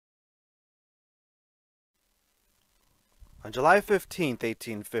On July 15th,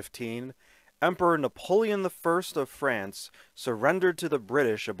 1815, Emperor Napoleon I of France surrendered to the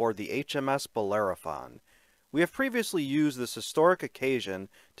British aboard the HMS Bellerophon. We have previously used this historic occasion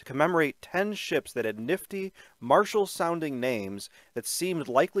to commemorate 10 ships that had nifty, martial-sounding names that seemed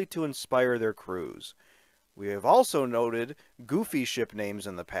likely to inspire their crews. We have also noted goofy ship names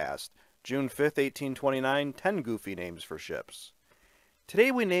in the past. June 5th, 1829, 10 goofy names for ships.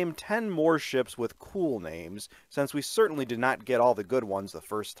 Today we name 10 more ships with cool names, since we certainly did not get all the good ones the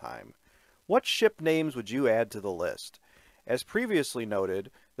first time. What ship names would you add to the list? As previously noted,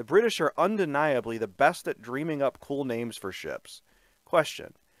 the British are undeniably the best at dreaming up cool names for ships.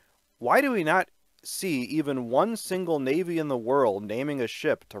 Question: why do we not see even one single navy in the world naming a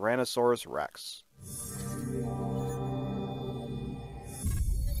ship Tyrannosaurus Rex?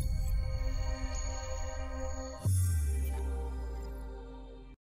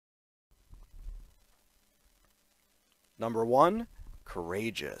 Number 1.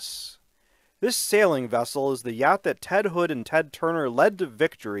 Courageous. This sailing vessel is the yacht that Ted Hood and Ted Turner led to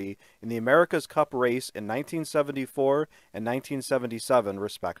victory in the America's Cup race in 1974 and 1977,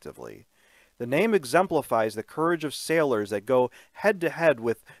 respectively. The name exemplifies the courage of sailors that go head-to-head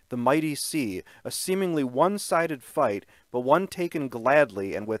with the mighty sea, a seemingly one-sided fight, but one taken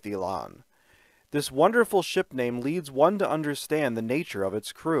gladly and with elan. This wonderful ship name leads one to understand the nature of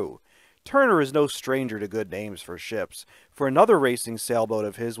its crew. Turner is no stranger to good names for ships, for another racing sailboat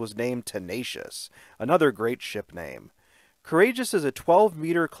of his was named Tenacious, another great ship name. Courageous is a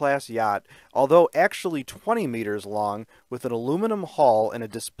 12-meter class yacht, although actually 20 meters long, with an aluminum hull and a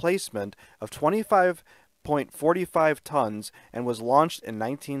displacement of 25.45 tons, and was launched in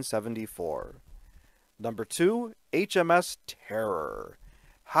 1974. Number 2. HMS Terror.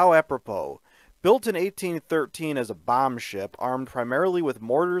 How apropos. Built in 1813 as a bomb ship, armed primarily with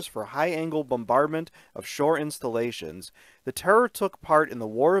mortars for high-angle bombardment of shore installations, the Terror took part in the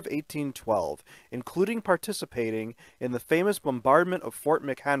War of 1812, including participating in the famous bombardment of Fort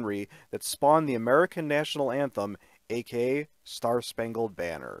McHenry that spawned the American national anthem, aka Star-Spangled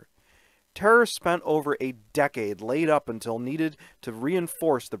Banner. Terror spent over a decade laid up until needed to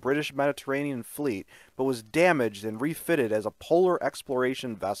reinforce the British Mediterranean fleet, but was damaged and refitted as a polar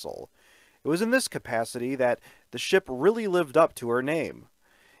exploration vessel. It was in this capacity that the ship really lived up to her name.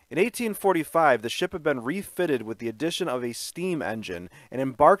 In 1845, the ship had been refitted with the addition of a steam engine and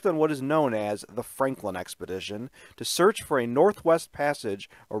embarked on what is known as the Franklin Expedition to search for a northwest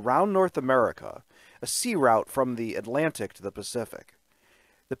passage around North America, a sea route from the Atlantic to the Pacific.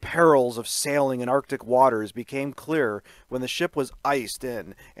 The perils of sailing in Arctic waters became clear when the ship was iced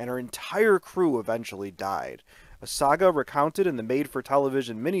in and her entire crew eventually died, a saga recounted in the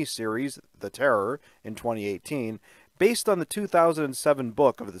made-for-television miniseries The Terror in 2018, based on the 2007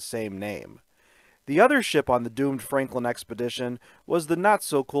 book of the same name. The other ship on the doomed Franklin expedition was the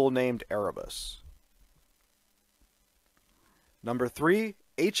not-so-cool named Erebus. Number 3.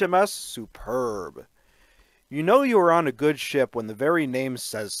 HMS Superb. You know you are on a good ship when the very name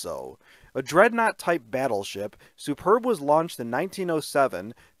says so. A dreadnought-type battleship, Superb was launched in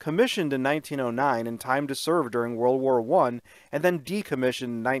 1907, commissioned in 1909 in time to serve during World War I, and then decommissioned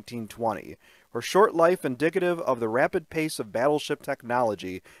in 1920, her short life indicative of the rapid pace of battleship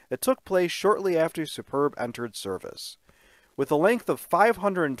technology that took place shortly after Superb entered service. With a length of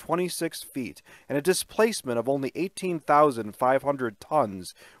 526 feet and a displacement of only 18,500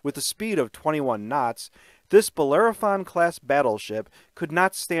 tons, with a speed of 21 knots, this Bellerophon-class battleship could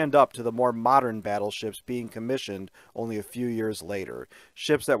not stand up to the more modern battleships being commissioned only a few years later,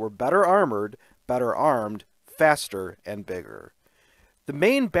 ships that were better armored, better armed, faster, and bigger. The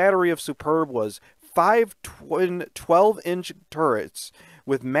main battery of Superb was 5 twin 12-inch turrets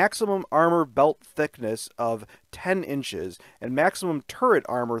with maximum armor belt thickness of 10 inches and maximum turret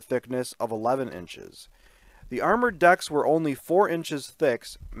armor thickness of 11 inches. The armored decks were only 4 inches thick,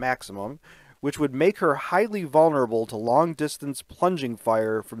 maximum, which would make her highly vulnerable to long-distance plunging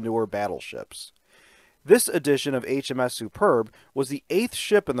fire from newer battleships. This edition of HMS Superb was the 8th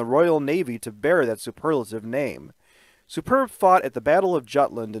ship in the Royal Navy to bear that superlative name. Superb fought at the Battle of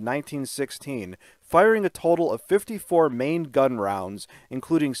Jutland in 1916, firing a total of 54 main gun rounds,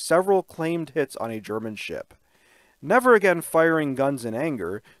 including several claimed hits on a German ship. Never again firing guns in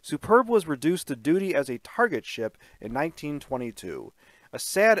anger, Superb was reduced to duty as a target ship in 1922. A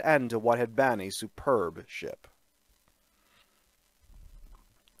sad end to what had been a superb ship.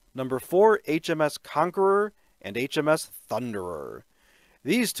 Number 4, HMS Conqueror and HMS Thunderer.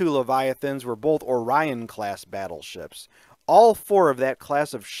 These two Leviathans were both Orion-class battleships, all 4 of that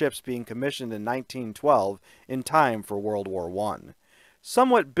class of ships being commissioned in 1912 in time for World War I.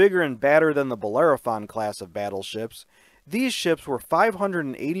 Somewhat bigger and badder than the Bellerophon class of battleships, These ships were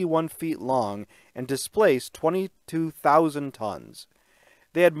 581 feet long and displaced 22,000 tons.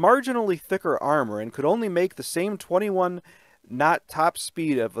 They had marginally thicker armor and could only make the same 21-knot top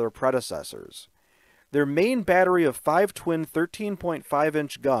speed of their predecessors. Their main battery of 5 twin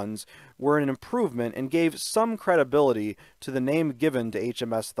 13.5-inch guns were an improvement and gave some credibility to the name given to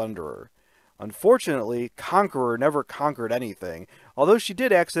HMS Thunderer. Unfortunately, Conqueror never conquered anything, although she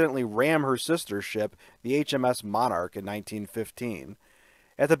did accidentally ram her sister ship, the HMS Monarch, in 1915.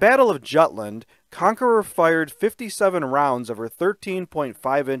 At the Battle of Jutland, Conqueror fired 57 rounds of her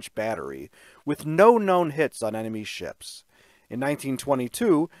 13.5-inch battery, with no known hits on enemy ships. In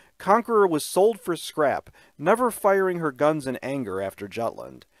 1922, Conqueror was sold for scrap, never firing her guns in anger after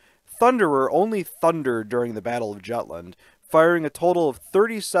Jutland. Thunderer only thundered during the Battle of Jutland, firing a total of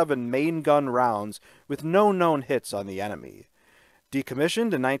 37 main gun rounds with no known hits on the enemy.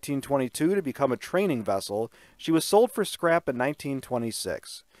 Decommissioned in 1922 to become a training vessel, she was sold for scrap in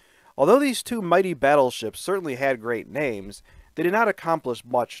 1926. Although these two mighty battleships certainly had great names, they did not accomplish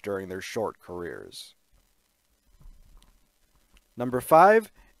much during their short careers. Number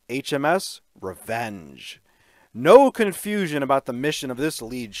 5, HMS Revenge. No confusion about the mission of this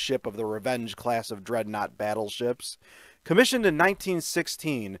lead ship of the Revenge class of dreadnought battleships. Commissioned in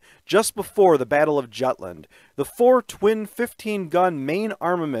 1916, just before the Battle of Jutland, the 4 twin 15-gun main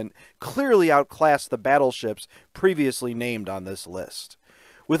armament clearly outclassed the battleships previously named on this list.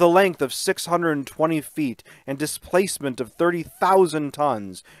 With a length of 620 feet and displacement of 30,000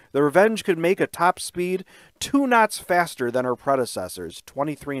 tons, the Revenge could make a top speed 2 knots faster than her predecessors,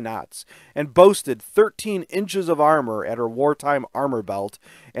 23 knots, and boasted 13 inches of armor at her wartime armor belt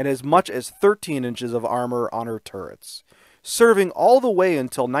and as much as 13 inches of armor on her turrets. Serving all the way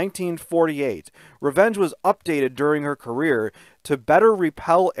until 1948, Revenge was updated during her career to better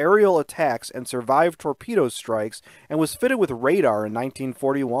repel aerial attacks and survive torpedo strikes, and was fitted with radar in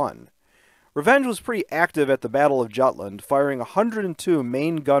 1941. Revenge was pretty active at the Battle of Jutland, firing 102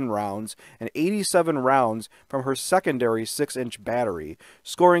 main gun rounds and 87 rounds from her secondary 6-inch battery,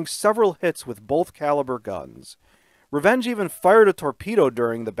 scoring several hits with both caliber guns. Revenge even fired a torpedo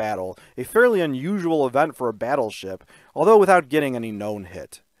during the battle, a fairly unusual event for a battleship, although without getting any known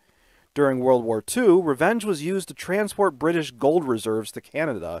hit. During World War II, Revenge was used to transport British gold reserves to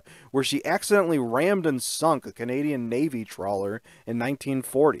Canada, where she accidentally rammed and sunk a Canadian Navy trawler in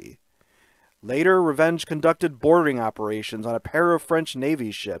 1940. Later, Revenge conducted boarding operations on a pair of French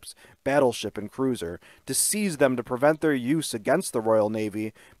Navy ships, battleship and cruiser, to seize them to prevent their use against the Royal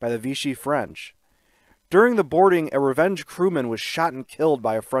Navy by the Vichy French. During the boarding, a Revenge crewman was shot and killed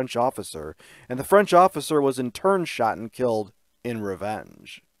by a French officer, and the French officer was in turn shot and killed in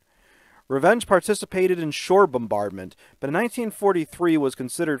revenge. Revenge participated in shore bombardment, but in 1943 was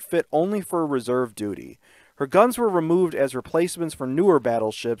considered fit only for reserve duty. Her guns were removed as replacements for newer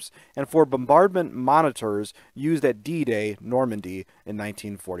battleships and for bombardment monitors used at D-Day, Normandy, in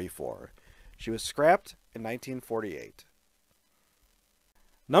 1944. She was scrapped in 1948.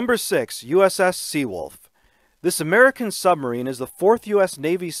 Number 6, USS Seawolf. This American submarine is the 4th U.S.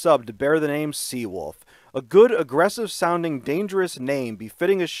 Navy sub to bear the name Seawolf, a good, aggressive-sounding, dangerous name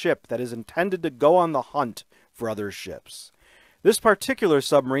befitting a ship that is intended to go on the hunt for other ships. This particular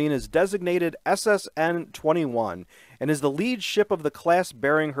submarine is designated SSN-21 and is the lead ship of the class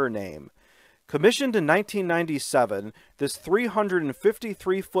bearing her name. Commissioned in 1997, this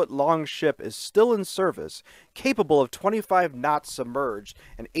 353-foot-long ship is still in service, capable of 25 knots submerged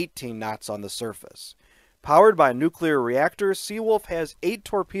and 18 knots on the surface. Powered by a nuclear reactor, Seawolf has 8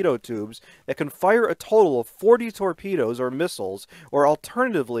 torpedo tubes that can fire a total of 40 torpedoes or missiles, or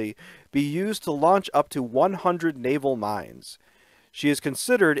alternatively, be used to launch up to 100 naval mines. She is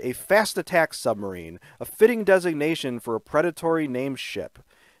considered a fast attack submarine, a fitting designation for a predatory named ship.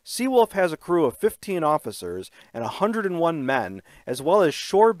 Seawolf has a crew of 15 officers and 101 men, as well as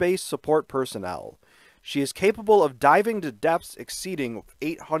shore-based support personnel. She is capable of diving to depths exceeding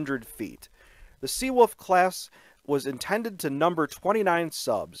 800 feet. The Seawolf class was intended to number 29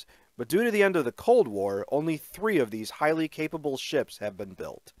 subs, but due to the end of the Cold War, only 3 of these highly capable ships have been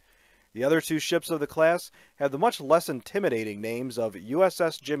built. The other 2 ships of the class have the much less intimidating names of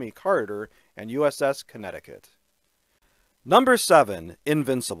USS Jimmy Carter and USS Connecticut. Number 7,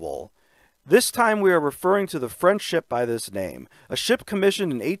 Invincible. This time we are referring to the French ship by this name, a ship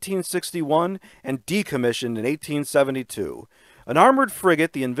commissioned in 1861 and decommissioned in 1872. An armored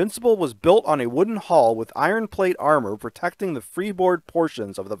frigate, the Invincible was built on a wooden hull with iron plate armor protecting the freeboard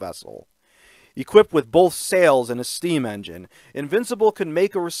portions of the vessel. Equipped with both sails and a steam engine, Invincible could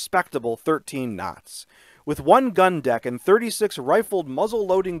make a respectable 13 knots. With one gun deck and 36 rifled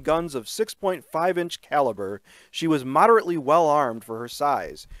muzzle-loading guns of 6.5-inch caliber, she was moderately well-armed for her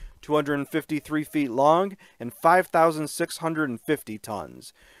size, 253 feet long and 5,650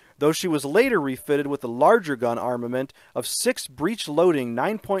 tons, though she was later refitted with a larger gun armament of 6 breech-loading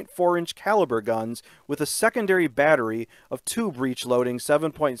 9.4-inch caliber guns with a secondary battery of 2 breech-loading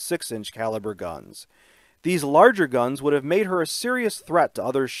 7.6-inch caliber guns. These larger guns would have made her a serious threat to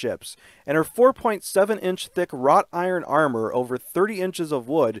other ships, and her 4.7-inch thick wrought iron armor over 30 inches of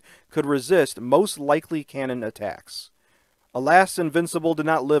wood could resist most likely cannon attacks. Alas, Invincible did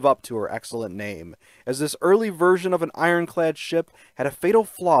not live up to her excellent name, as this early version of an ironclad ship had a fatal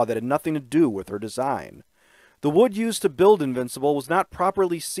flaw that had nothing to do with her design. The wood used to build Invincible was not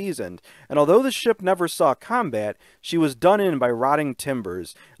properly seasoned, and although the ship never saw combat, she was done in by rotting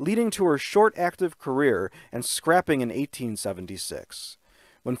timbers, leading to her short active career and scrapping in 1876.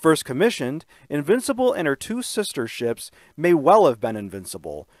 When first commissioned, Invincible and her 2 sister ships may well have been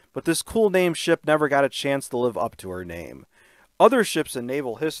invincible, but this cool-named ship never got a chance to live up to her name. Other ships in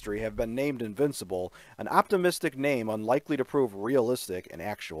naval history have been named Invincible, an optimistic name unlikely to prove realistic in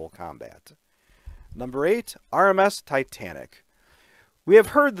actual combat. Number 8, RMS Titanic. We have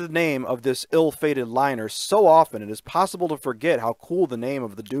heard the name of this ill-fated liner so often it is possible to forget how cool the name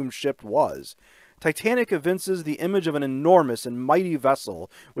of the doomed ship was. Titanic evinces the image of an enormous and mighty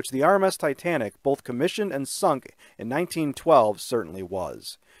vessel, which the RMS Titanic, both commissioned and sunk in 1912, certainly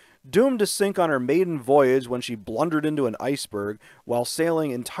was. Doomed to sink on her maiden voyage when she blundered into an iceberg while sailing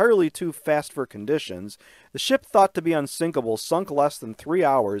entirely too fast for conditions, the ship thought to be unsinkable sunk less than 3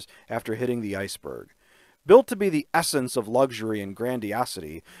 hours after hitting the iceberg. Built to be the essence of luxury and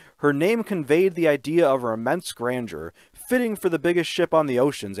grandiosity, her name conveyed the idea of her immense grandeur, fitting for the biggest ship on the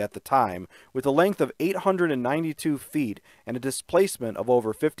oceans at the time, with a length of 892 feet and a displacement of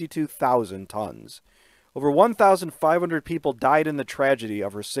over 52,000 tons. Over 1,500 people died in the tragedy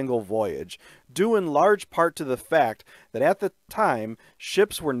of her single voyage, due in large part to the fact that at the time,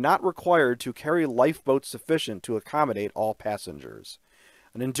 ships were not required to carry lifeboats sufficient to accommodate all passengers.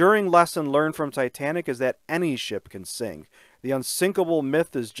 An enduring lesson learned from Titanic is that any ship can sink. The unsinkable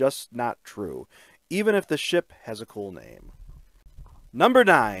myth is just not true, even if the ship has a cool name. Number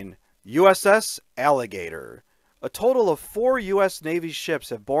 9, USS Alligator. A total of 4 U.S. Navy ships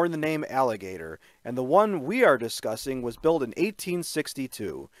have borne the name Alligator, and the one we are discussing was built in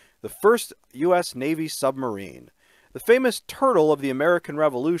 1862, the first U.S. Navy submarine. The famous Turtle of the American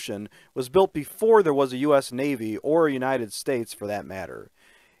Revolution was built before there was a U.S. Navy or a United States for that matter.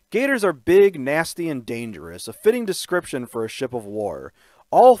 Gators are big, nasty, and dangerous, a fitting description for a ship of war.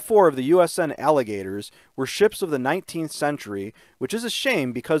 All 4 of the USN Alligators were ships of the 19th century, which is a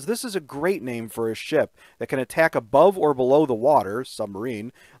shame because this is a great name for a ship that can attack above or below the water,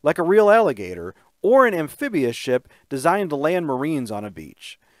 submarine, like a real alligator, or an amphibious ship designed to land Marines on a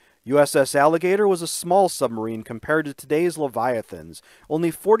beach. USS Alligator was a small submarine compared to today's Leviathans,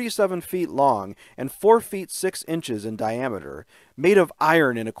 only 47 feet long and 4 feet 6 inches in diameter, made of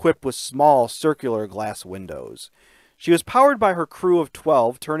iron and equipped with small circular glass windows. She was powered by her crew of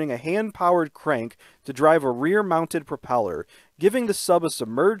 12, turning a hand-powered crank to drive a rear-mounted propeller, giving the sub a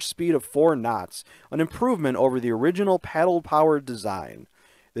submerged speed of 4 knots, an improvement over the original paddle-powered design.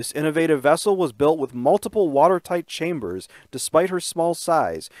 This innovative vessel was built with multiple watertight chambers despite her small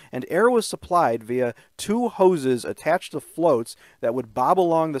size, and air was supplied via 2 hoses attached to floats that would bob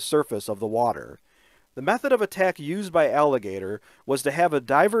along the surface of the water. The method of attack used by Alligator was to have a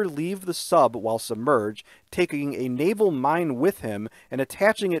diver leave the sub while submerged, taking a naval mine with him and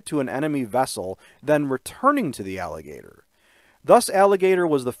attaching it to an enemy vessel, then returning to the Alligator. Thus, Alligator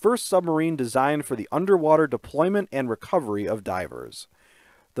was the first submarine designed for the underwater deployment and recovery of divers.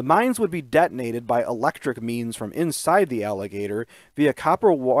 The mines would be detonated by electric means from inside the Alligator via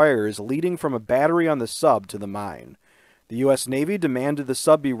copper wires leading from a battery on the sub to the mine. The U.S. Navy demanded the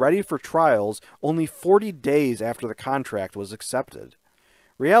sub be ready for trials only 40 days after the contract was accepted.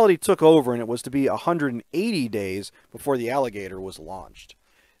 Reality took over and it was to be 180 days before the Alligator was launched.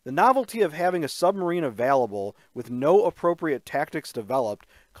 The novelty of having a submarine available with no appropriate tactics developed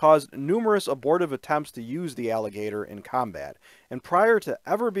caused numerous abortive attempts to use the Alligator in combat, and prior to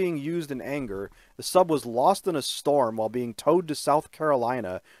ever being used in anger, the sub was lost in a storm while being towed to South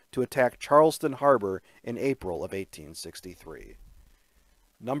Carolina to attack Charleston Harbor in April of 1863.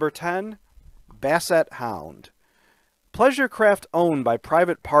 Number 10, Basset Hound. Pleasure craft owned by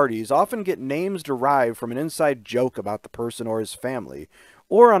private parties often get names derived from an inside joke about the person or his family,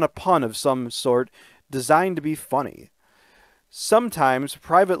 or on a pun of some sort designed to be funny. Sometimes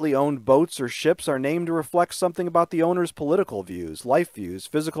privately owned boats or ships are named to reflect something about the owner's political views, life views,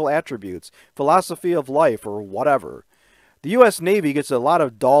 physical attributes, philosophy of life, or whatever. The U.S. Navy gets a lot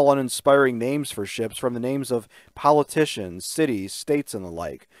of dull, uninspiring names for ships from the names of politicians, cities, states, and the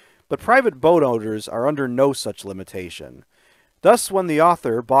like, but private boat owners are under no such limitation. Thus, when the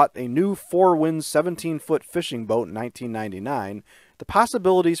author bought a new 4-wind 17-foot fishing boat in 1999, the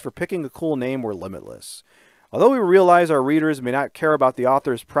possibilities for picking a cool name were limitless. Although we realize our readers may not care about the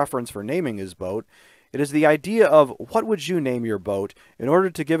author's preference for naming his boat, it is the idea of what would you name your boat in order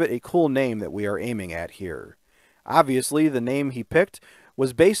to give it a cool name that we are aiming at here. Obviously, the name he picked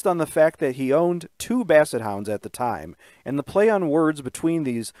was based on the fact that he owned 2 basset hounds at the time, and the play on words between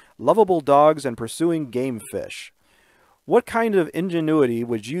these lovable dogs and pursuing game fish. What kind of ingenuity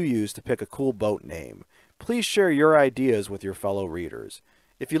would you use to pick a cool boat name? Please share your ideas with your fellow readers.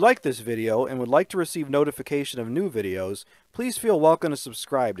 If you like this video and would like to receive notification of new videos, please feel welcome to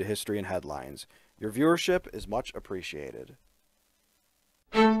subscribe to History and Headlines. Your viewership is much appreciated.